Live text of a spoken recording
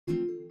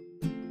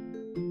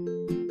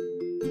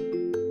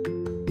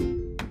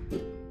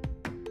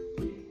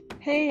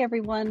Hey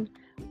everyone,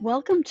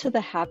 welcome to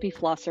the Happy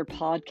Flosser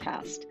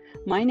podcast.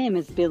 My name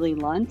is Billy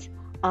Lunt.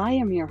 I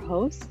am your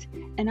host,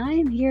 and I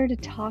am here to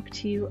talk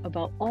to you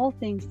about all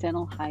things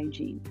dental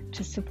hygiene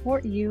to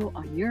support you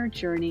on your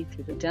journey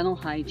through the dental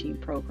hygiene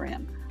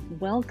program.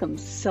 Welcome,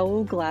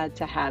 so glad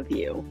to have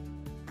you.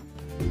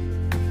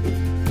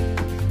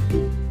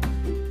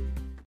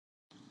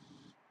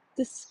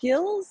 The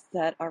skills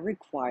that are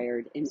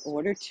required in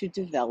order to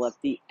develop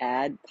the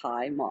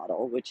ADPIED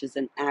model, which is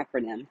an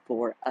acronym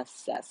for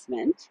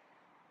assessment,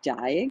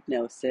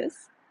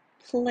 diagnosis,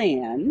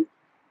 plan,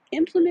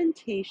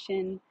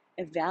 implementation,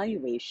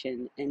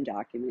 evaluation, and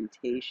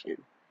documentation.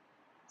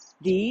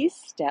 These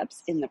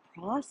steps in the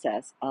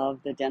process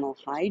of the dental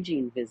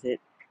hygiene visit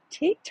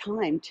take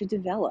time to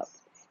develop,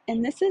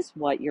 and this is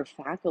what your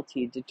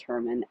faculty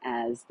determine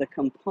as the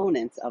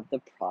components of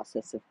the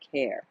process of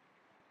care.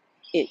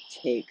 It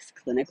takes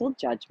clinical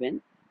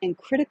judgment and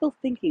critical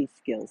thinking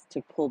skills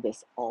to pull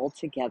this all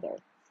together.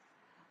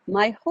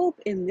 My hope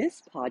in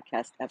this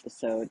podcast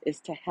episode is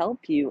to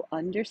help you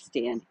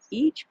understand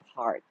each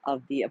part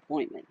of the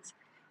appointment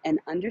and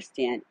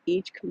understand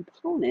each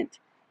component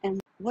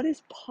and what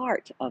is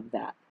part of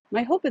that.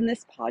 My hope in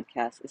this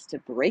podcast is to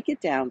break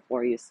it down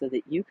for you so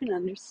that you can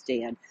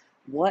understand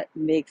what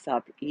makes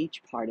up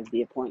each part of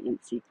the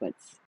appointment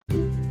sequence.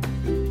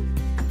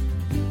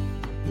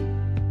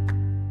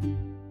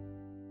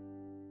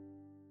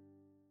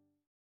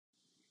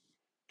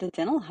 The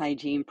dental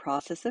hygiene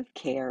process of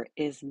care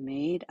is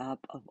made up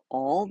of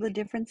all the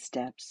different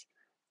steps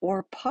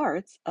or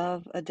parts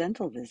of a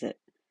dental visit.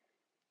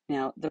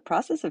 Now, the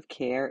process of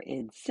care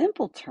in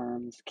simple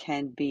terms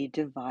can be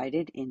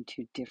divided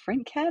into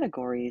different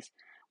categories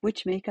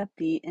which make up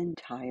the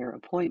entire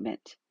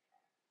appointment.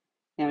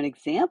 Now, an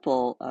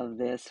example of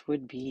this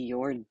would be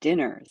your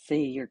dinner.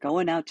 Say you're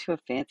going out to a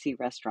fancy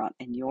restaurant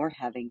and you're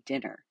having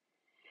dinner.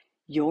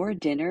 Your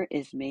dinner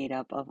is made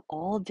up of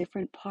all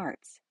different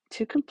parts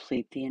to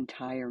complete the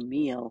entire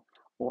meal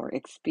or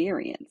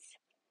experience.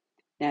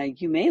 Now,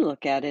 you may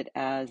look at it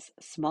as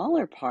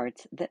smaller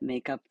parts that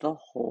make up the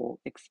whole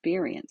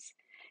experience.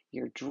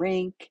 Your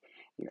drink,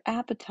 your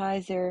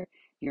appetizer,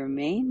 your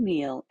main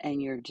meal,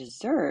 and your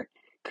dessert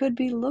could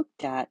be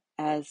looked at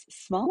as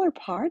smaller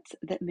parts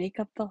that make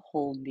up the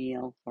whole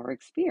meal or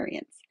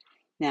experience.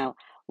 Now,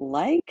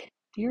 like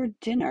your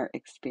dinner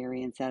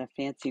experience at a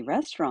fancy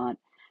restaurant,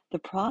 the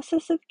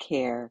process of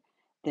care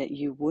that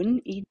you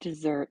wouldn't eat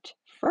dessert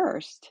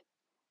first,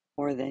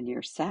 or then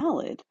your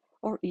salad,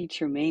 or eat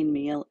your main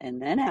meal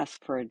and then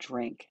ask for a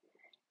drink,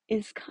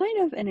 is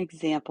kind of an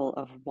example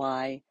of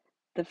why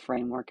the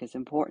framework is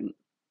important.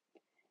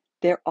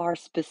 There are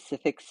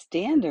specific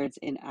standards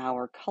in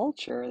our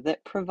culture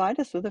that provide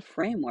us with a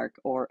framework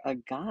or a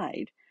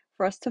guide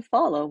for us to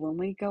follow when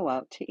we go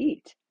out to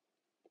eat.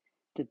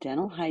 The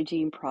dental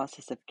hygiene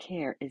process of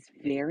care is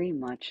very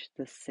much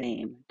the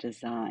same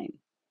design.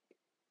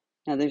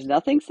 Now, there's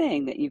nothing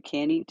saying that you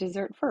can't eat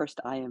dessert first.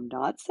 I am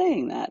not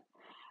saying that.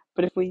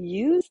 But if we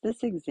use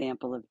this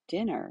example of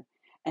dinner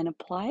and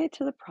apply it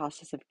to the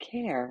process of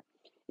care,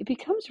 it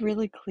becomes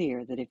really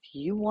clear that if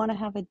you want to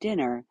have a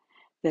dinner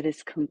that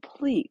is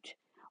complete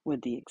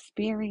with the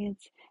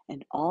experience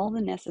and all the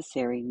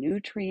necessary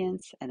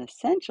nutrients and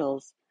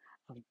essentials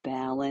of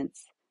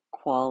balance,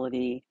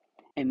 quality,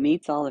 and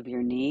meets all of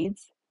your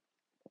needs,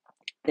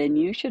 then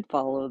you should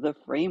follow the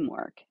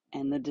framework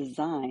and the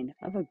design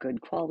of a good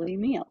quality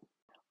meal.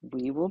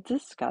 We will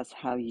discuss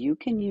how you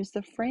can use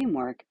the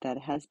framework that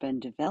has been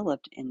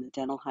developed in the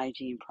dental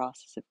hygiene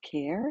process of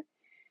care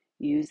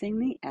using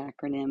the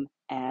acronym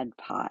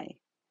ADPIE,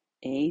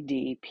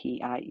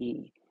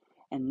 ADPIE,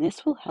 and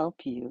this will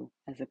help you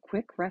as a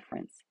quick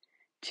reference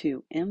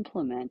to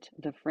implement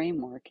the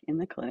framework in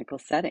the clinical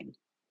setting.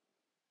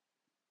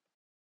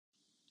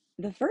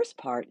 The first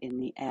part in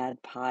the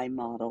ADPIE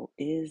model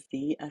is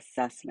the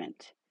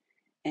assessment,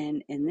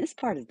 and in this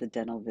part of the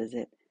dental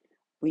visit,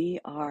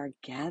 we are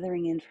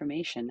gathering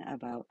information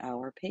about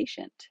our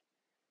patient.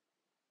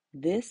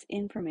 This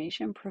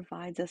information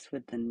provides us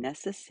with the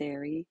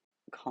necessary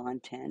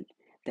content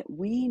that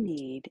we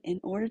need in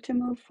order to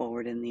move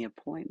forward in the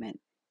appointment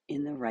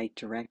in the right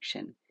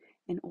direction,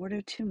 in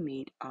order to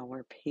meet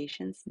our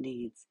patient's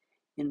needs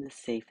in the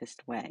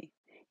safest way.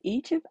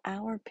 Each of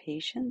our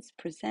patients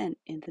present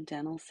in the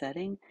dental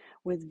setting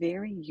with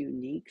very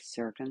unique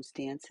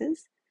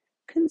circumstances,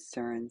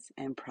 concerns,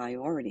 and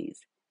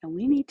priorities, and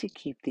we need to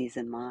keep these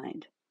in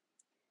mind.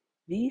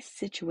 These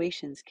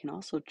situations can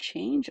also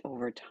change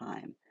over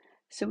time,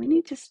 so we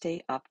need to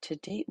stay up to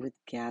date with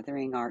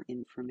gathering our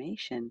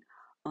information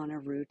on a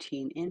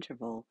routine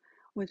interval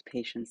with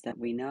patients that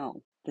we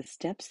know. The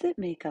steps that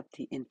make up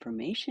the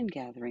information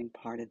gathering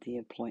part of the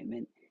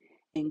appointment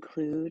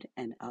include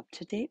an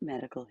up-to-date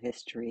medical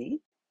history,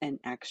 an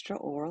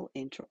extraoral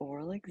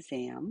intraoral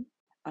exam,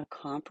 a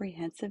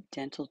comprehensive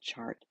dental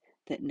chart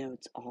that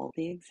notes all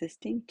the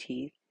existing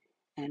teeth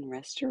and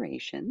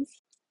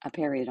restorations, a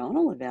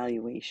periodontal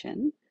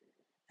evaluation,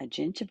 a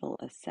gingival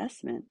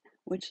assessment,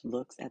 which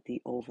looks at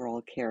the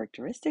overall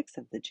characteristics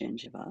of the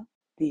gingiva,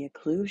 the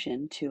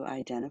occlusion to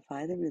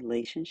identify the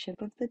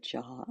relationship of the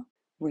jaw,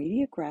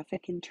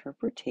 radiographic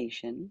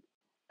interpretation,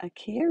 a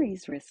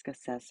caries risk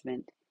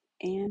assessment,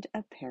 and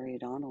a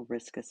periodontal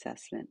risk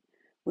assessment,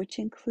 which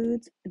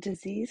includes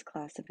disease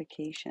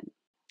classification.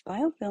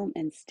 Biofilm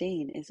and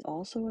stain is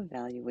also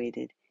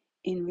evaluated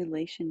in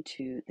relation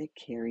to the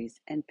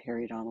caries and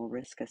periodontal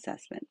risk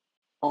assessment.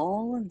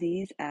 All of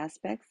these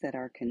aspects that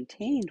are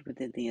contained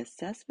within the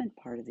assessment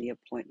part of the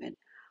appointment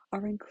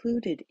are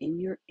included in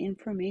your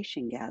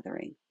information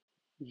gathering.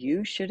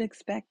 You should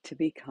expect to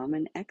become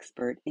an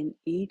expert in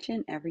each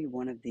and every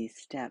one of these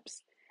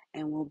steps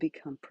and will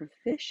become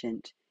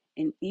proficient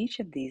in each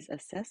of these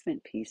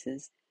assessment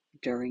pieces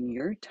during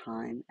your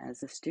time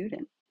as a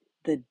student.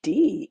 The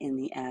D in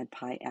the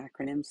ADPIED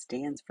acronym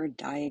stands for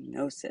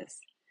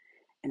diagnosis.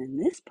 And in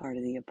this part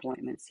of the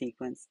appointment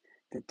sequence,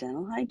 the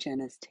dental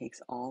hygienist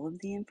takes all of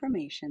the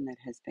information that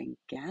has been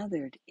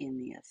gathered in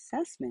the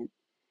assessment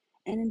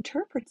and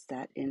interprets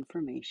that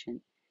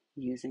information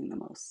using the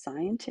most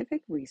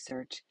scientific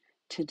research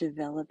to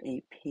develop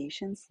a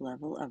patient's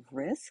level of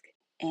risk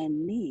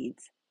and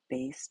needs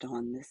based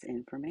on this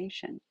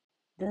information.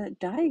 The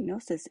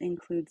diagnosis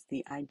includes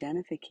the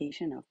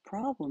identification of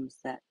problems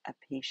that a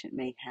patient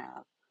may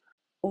have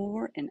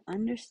or an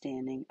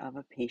understanding of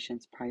a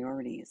patient's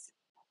priorities.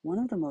 One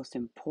of the most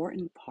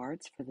important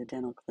parts for the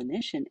dental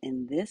clinician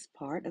in this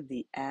part of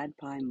the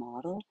ADPIED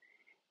model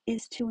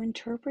is to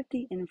interpret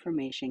the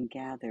information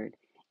gathered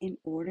in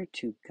order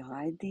to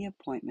guide the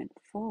appointment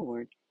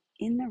forward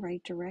in the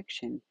right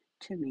direction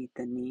to meet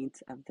the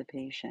needs of the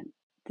patient.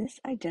 This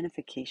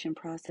identification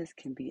process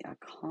can be a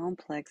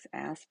complex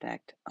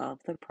aspect of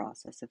the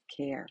process of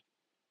care,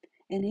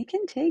 and it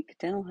can take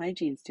dental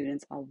hygiene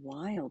students a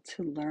while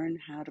to learn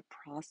how to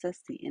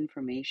process the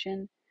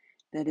information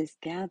that is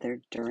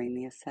gathered during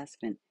the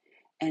assessment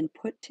and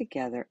put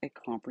together a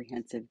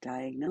comprehensive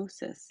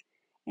diagnosis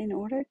in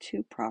order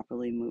to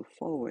properly move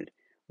forward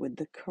with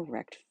the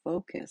correct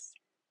focus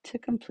to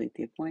complete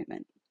the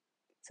appointment.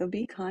 So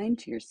be kind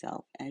to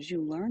yourself as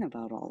you learn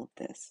about all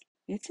of this.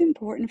 It's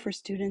important for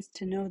students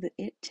to know that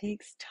it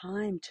takes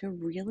time to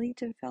really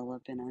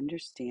develop an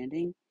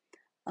understanding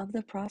of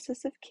the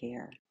process of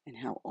care and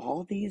how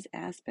all these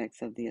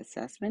aspects of the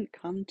assessment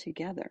come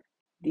together.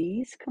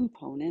 These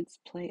components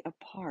play a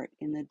part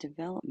in the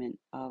development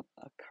of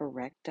a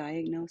correct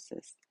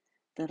diagnosis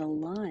that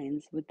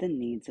aligns with the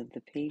needs of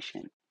the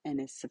patient and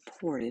is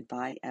supported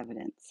by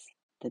evidence.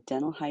 The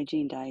dental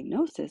hygiene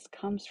diagnosis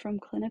comes from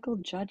clinical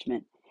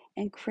judgment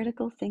and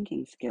critical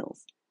thinking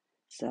skills.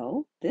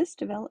 So, this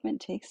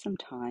development takes some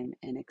time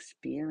and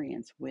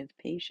experience with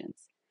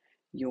patients.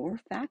 Your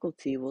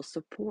faculty will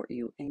support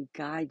you and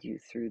guide you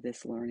through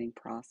this learning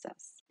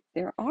process.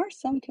 There are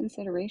some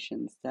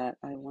considerations that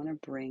I want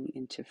to bring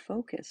into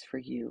focus for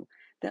you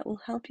that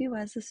will help you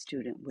as a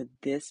student with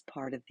this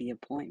part of the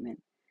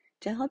appointment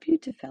to help you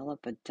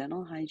develop a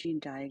dental hygiene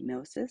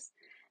diagnosis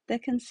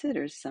that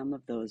considers some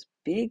of those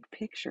big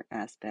picture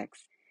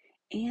aspects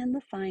and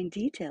the fine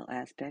detail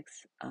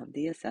aspects of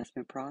the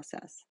assessment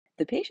process.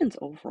 The patient's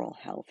overall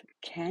health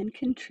can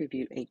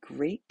contribute a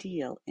great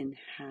deal in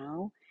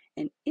how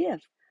and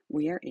if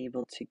we are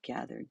able to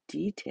gather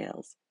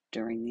details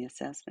during the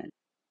assessment.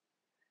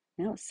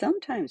 Now,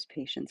 sometimes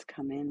patients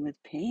come in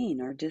with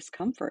pain or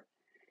discomfort,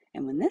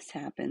 and when this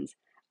happens,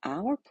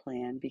 our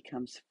plan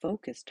becomes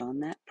focused on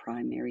that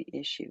primary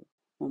issue.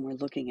 When we're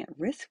looking at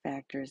risk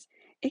factors,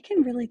 it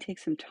can really take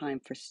some time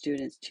for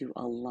students to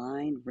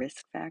align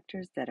risk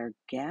factors that are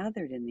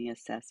gathered in the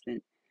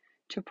assessment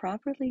to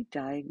properly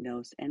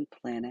diagnose and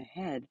plan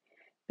ahead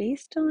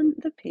based on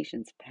the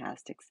patient's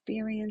past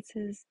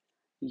experiences,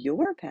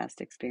 your past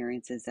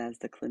experiences as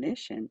the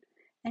clinician,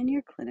 and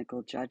your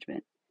clinical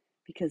judgment,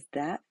 because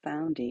that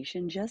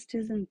foundation just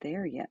isn't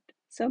there yet.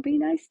 So be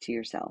nice to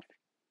yourself.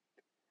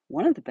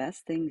 One of the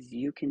best things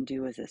you can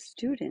do as a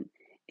student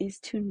is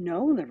to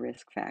know the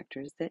risk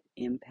factors that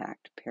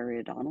impact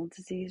periodontal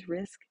disease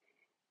risk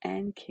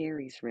and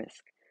caries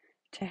risk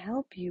to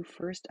help you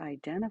first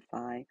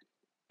identify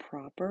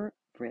proper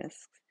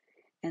risks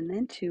and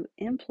then to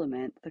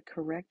implement the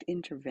correct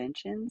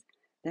interventions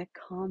that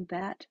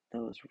combat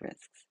those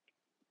risks.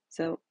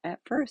 So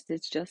at first,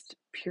 it's just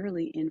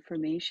purely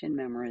information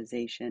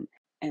memorization,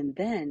 and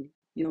then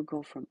you'll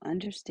go from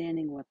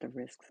understanding what the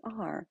risks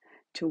are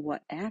to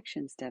what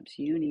action steps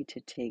you need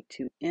to take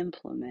to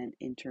implement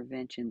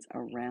interventions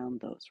around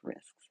those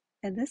risks.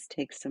 And this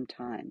takes some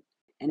time.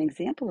 An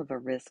example of a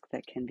risk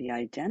that can be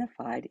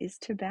identified is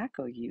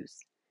tobacco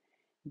use.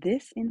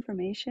 This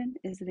information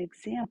is an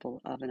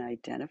example of an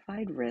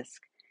identified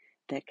risk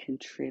that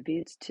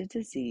contributes to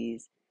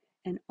disease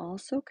and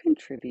also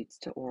contributes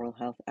to oral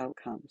health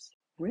outcomes.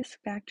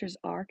 Risk factors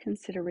are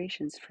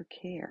considerations for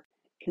care.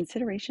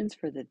 Considerations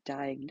for the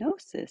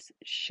diagnosis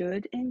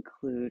should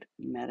include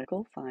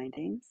medical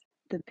findings,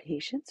 the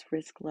patient's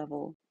risk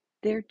level,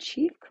 their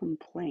chief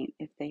complaint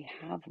if they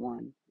have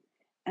one,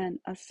 and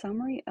a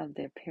summary of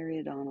their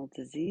periodontal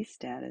disease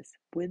status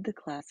with the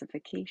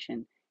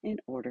classification in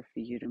order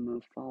for you to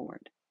move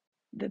forward.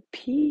 The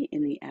P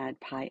in the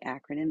ADPIED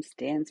acronym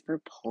stands for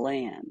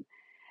plan.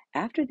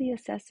 After the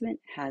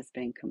assessment has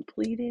been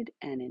completed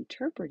and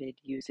interpreted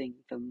using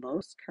the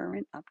most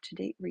current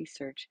up-to-date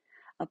research,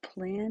 a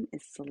plan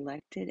is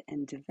selected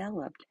and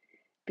developed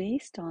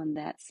based on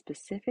that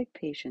specific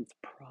patient's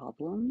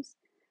problems,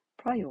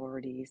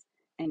 priorities,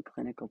 and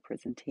clinical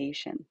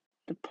presentation.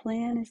 The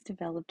plan is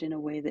developed in a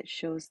way that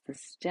shows the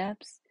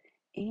steps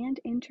and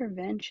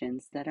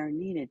interventions that are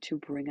needed to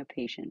bring a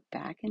patient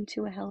back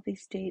into a healthy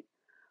state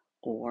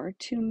or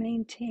to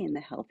maintain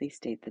the healthy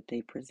state that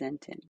they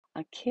present in.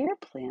 A care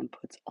plan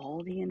puts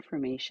all the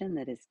information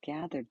that is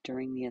gathered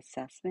during the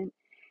assessment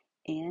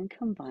and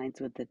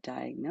combines with the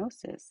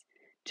diagnosis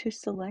to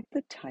select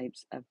the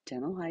types of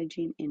dental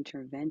hygiene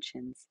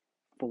interventions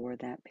for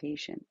that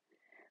patient,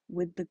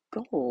 with the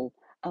goal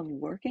of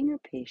working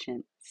a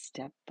patient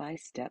step by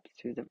step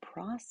through the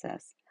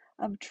process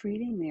of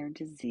treating their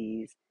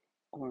disease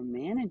or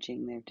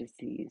managing their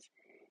disease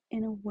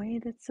in a way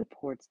that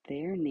supports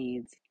their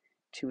needs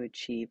to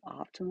achieve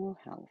optimal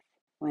health.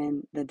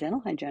 When the dental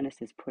hygienist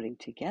is putting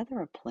together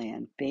a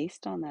plan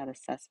based on that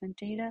assessment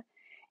data,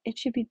 it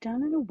should be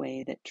done in a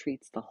way that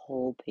treats the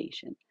whole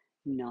patient,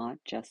 not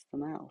just the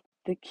mouth.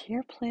 The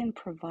care plan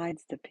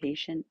provides the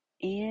patient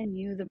and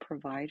you, the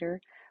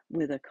provider,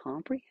 with a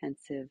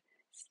comprehensive,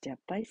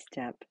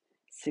 step-by-step,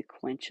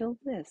 sequential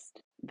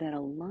list that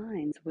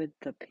aligns with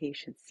the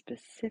patient's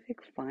specific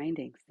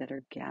findings that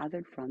are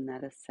gathered from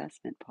that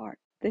assessment part.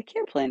 The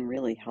care plan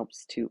really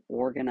helps to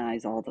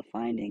organize all the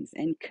findings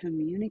and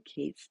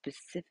communicate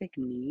specific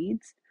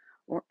needs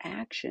or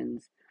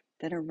actions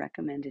that are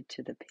recommended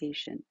to the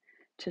patient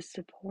to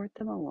support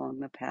them along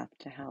the path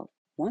to health.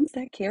 Once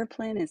that care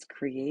plan is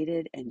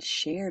created and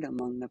shared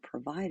among the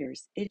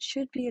providers, it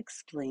should be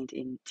explained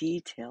in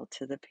detail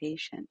to the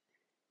patient.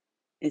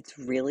 It's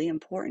really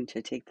important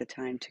to take the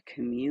time to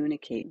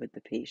communicate with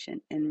the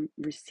patient and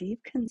receive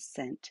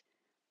consent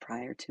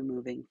prior to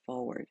moving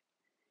forward.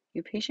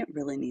 Your patient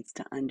really needs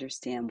to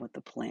understand what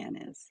the plan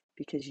is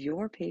because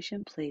your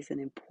patient plays an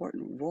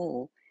important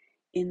role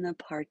in the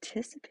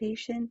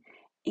participation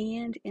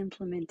and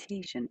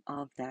implementation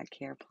of that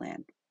care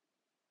plan.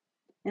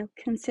 Now,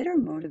 consider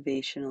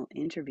motivational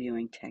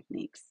interviewing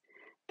techniques,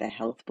 the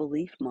health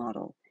belief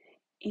model,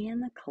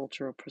 and the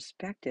cultural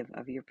perspective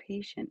of your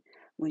patient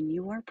when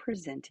you are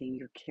presenting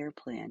your care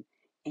plan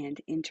and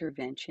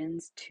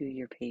interventions to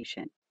your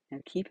patient. Now,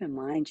 keep in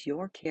mind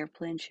your care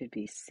plan should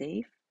be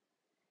safe,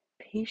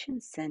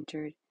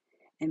 patient-centered,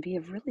 and be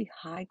of really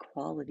high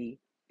quality,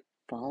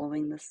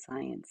 following the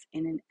science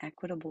in an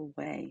equitable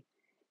way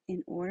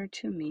in order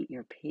to meet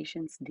your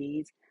patient's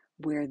needs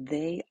where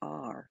they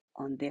are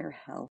on their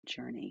health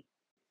journey.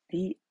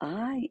 The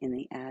I in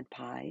the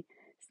ADPIED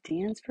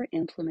stands for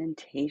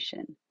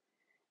implementation.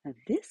 Now,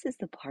 this is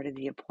the part of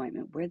the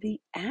appointment where the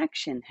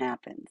action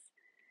happens.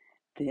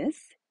 This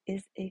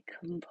is a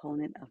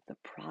component of the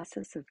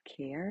process of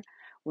care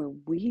where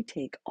we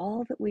take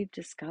all that we've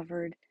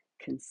discovered,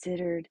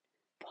 considered,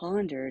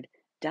 pondered,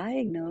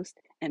 diagnosed,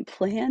 and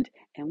planned,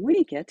 and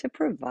we get to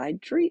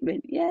provide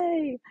treatment.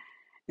 Yay!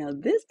 Now,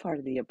 this part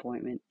of the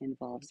appointment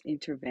involves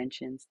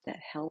interventions that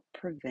help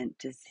prevent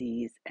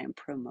disease and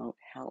promote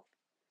health.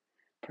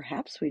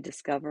 Perhaps we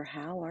discover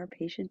how our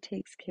patient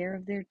takes care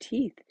of their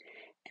teeth,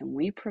 and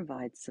we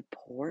provide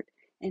support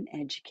and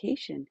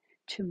education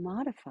to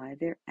modify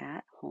their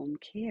at-home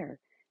care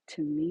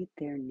to meet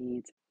their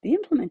needs. The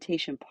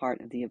implementation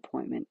part of the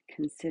appointment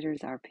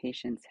considers our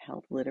patient's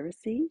health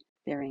literacy,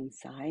 their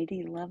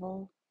anxiety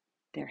level,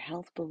 their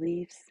health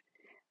beliefs,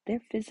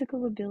 their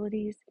physical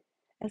abilities,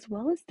 as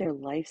well as their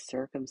life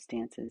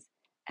circumstances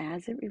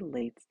as it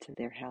relates to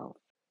their health.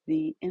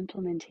 The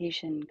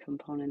implementation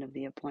component of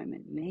the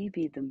appointment may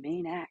be the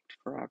main act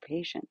for our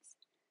patients.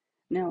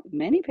 Now,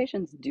 many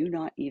patients do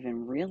not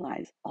even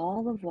realize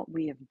all of what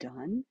we have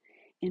done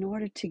in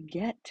order to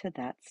get to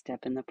that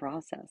step in the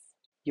process.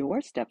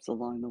 Your steps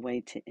along the way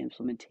to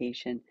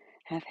implementation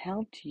have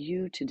helped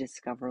you to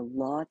discover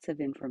lots of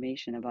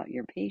information about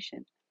your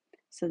patient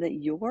so that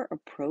your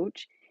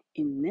approach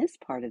in this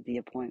part of the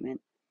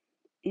appointment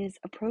is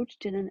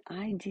approached in an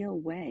ideal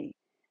way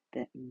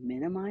that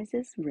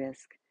minimizes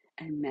risk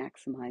and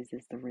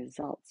maximizes the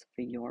results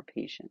for your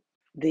patient.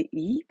 The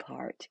E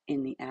part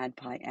in the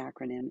ADPIED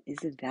acronym is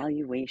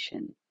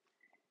evaluation.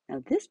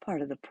 Now, this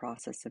part of the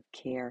process of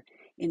care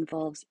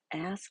involves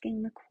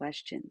asking the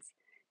questions.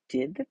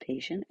 Did the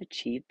patient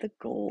achieve the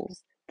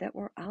goals that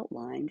were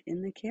outlined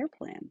in the care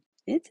plan?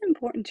 It's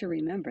important to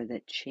remember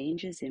that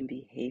changes in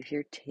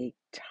behavior take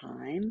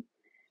time,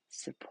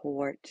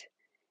 support,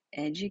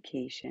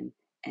 education,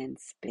 and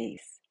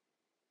space.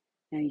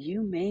 Now,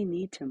 you may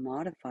need to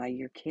modify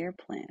your care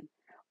plan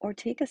or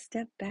take a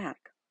step back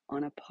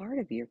on a part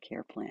of your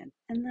care plan,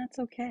 and that's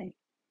okay.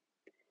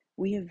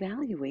 We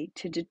evaluate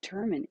to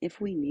determine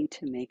if we need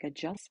to make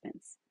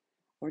adjustments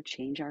or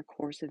change our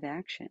course of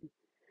action,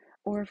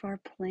 or if our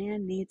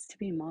plan needs to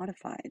be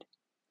modified.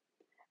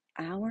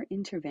 Our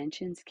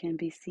interventions can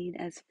be seen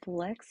as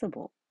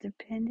flexible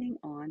depending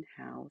on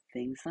how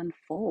things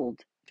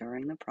unfold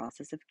during the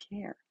process of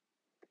care.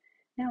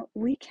 Now,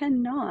 we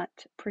cannot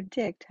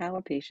predict how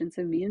a patient's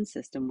immune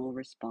system will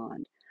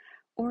respond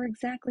or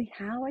exactly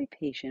how a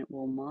patient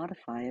will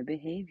modify a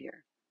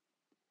behavior.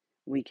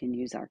 We can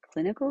use our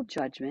clinical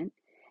judgment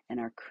and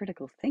our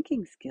critical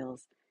thinking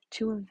skills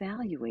to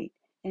evaluate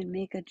and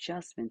make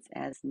adjustments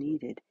as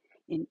needed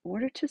in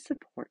order to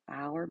support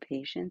our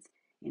patients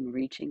in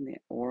reaching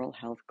their oral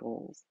health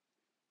goals.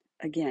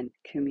 Again,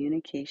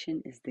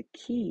 communication is the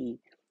key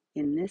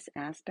in this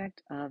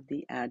aspect of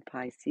the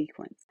ADPIED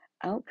sequence.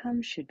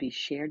 Outcomes should be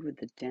shared with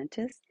the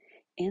dentist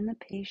and the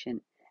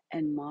patient,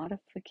 and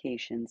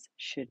modifications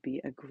should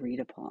be agreed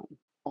upon.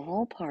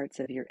 All parts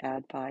of your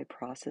ADPIED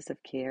process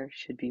of care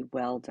should be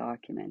well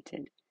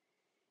documented.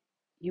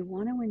 You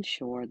want to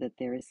ensure that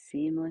there is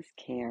seamless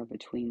care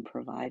between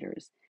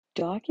providers.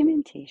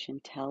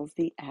 Documentation tells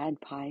the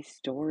ADPIED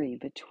story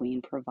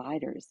between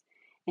providers,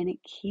 and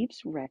it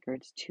keeps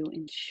records to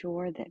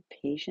ensure that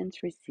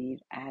patients receive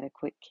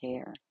adequate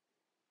care.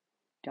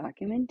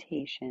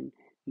 Documentation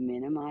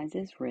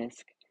minimizes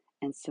risk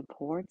and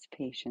supports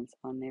patients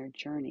on their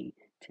journey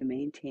to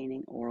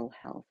maintaining oral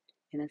health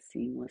in a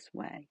seamless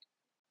way.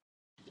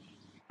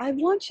 I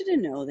want you to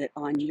know that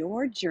on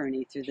your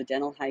journey through the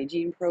dental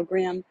hygiene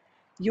program,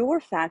 your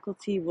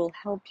faculty will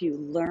help you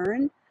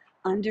learn,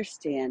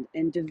 understand,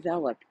 and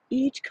develop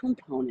each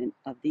component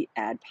of the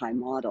ADPI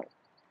model.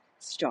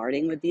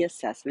 Starting with the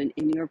assessment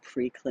in your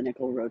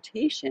preclinical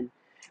rotation,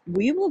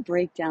 we will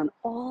break down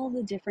all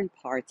the different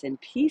parts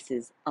and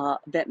pieces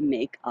that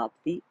make up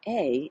the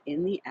A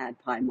in the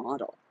ADPI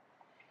model.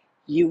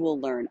 You will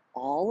learn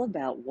all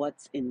about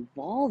what's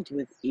involved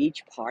with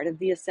each part of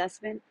the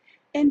assessment,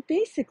 and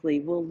basically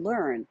will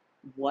learn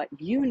what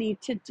you need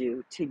to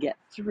do to get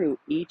through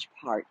each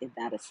part in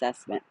that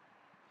assessment.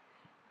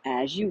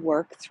 As you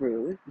work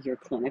through your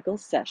clinical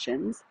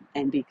sessions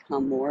and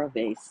become more of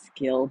a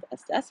skilled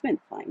assessment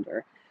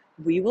finder,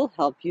 we will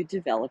help you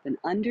develop an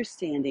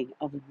understanding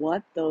of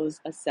what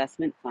those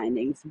assessment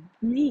findings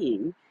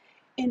mean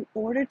in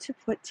order to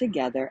put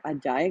together a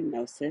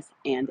diagnosis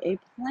and a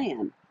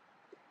plan.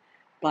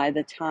 By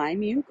the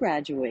time you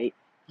graduate,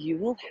 you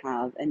will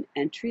have an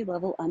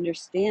entry-level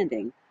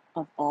understanding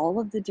of all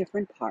of the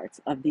different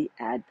parts of the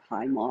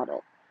ADPI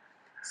model,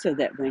 so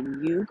that when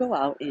you go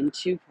out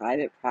into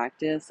private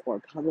practice or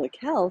public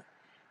health,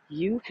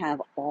 you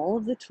have all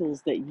of the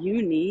tools that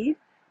you need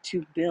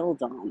to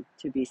build on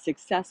to be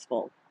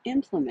successful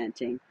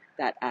implementing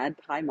that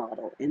ADPI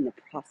model in the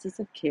process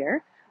of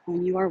care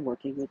when you are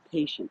working with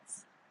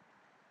patients.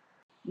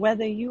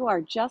 Whether you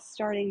are just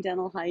starting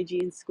dental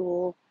hygiene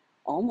school,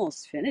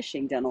 almost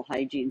finishing dental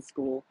hygiene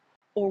school,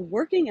 or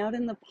working out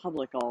in the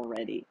public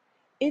already,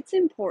 it's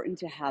important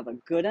to have a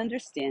good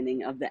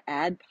understanding of the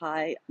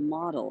ADPI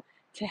model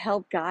to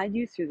help guide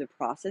you through the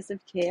process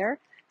of care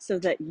so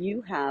that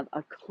you have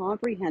a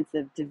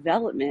comprehensive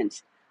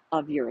development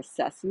of your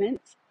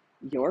assessment,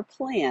 your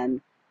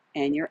plan,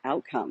 and your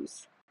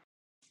outcomes.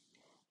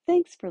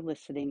 Thanks for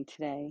listening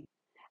today.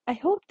 I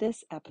hope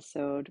this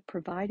episode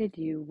provided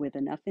you with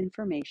enough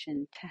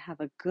information to have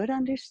a good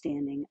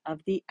understanding of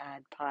the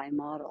ADPI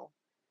model.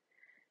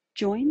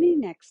 Join me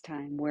next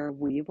time where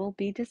we will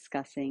be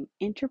discussing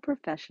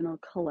interprofessional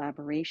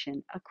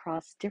collaboration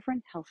across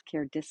different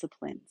healthcare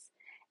disciplines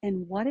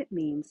and what it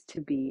means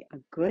to be a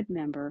good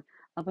member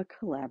of a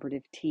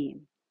collaborative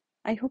team.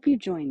 I hope you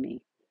join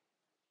me.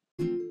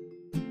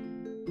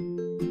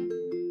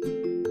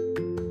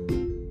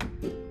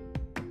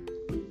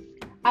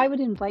 I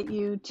would invite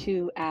you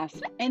to ask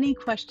any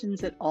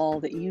questions at all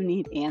that you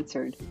need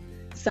answered.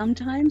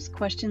 Sometimes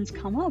questions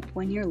come up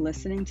when you're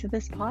listening to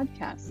this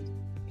podcast.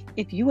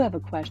 If you have a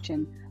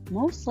question,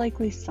 most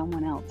likely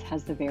someone else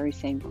has the very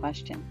same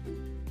question.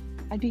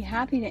 I'd be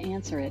happy to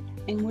answer it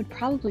and would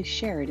probably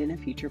share it in a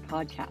future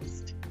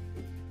podcast.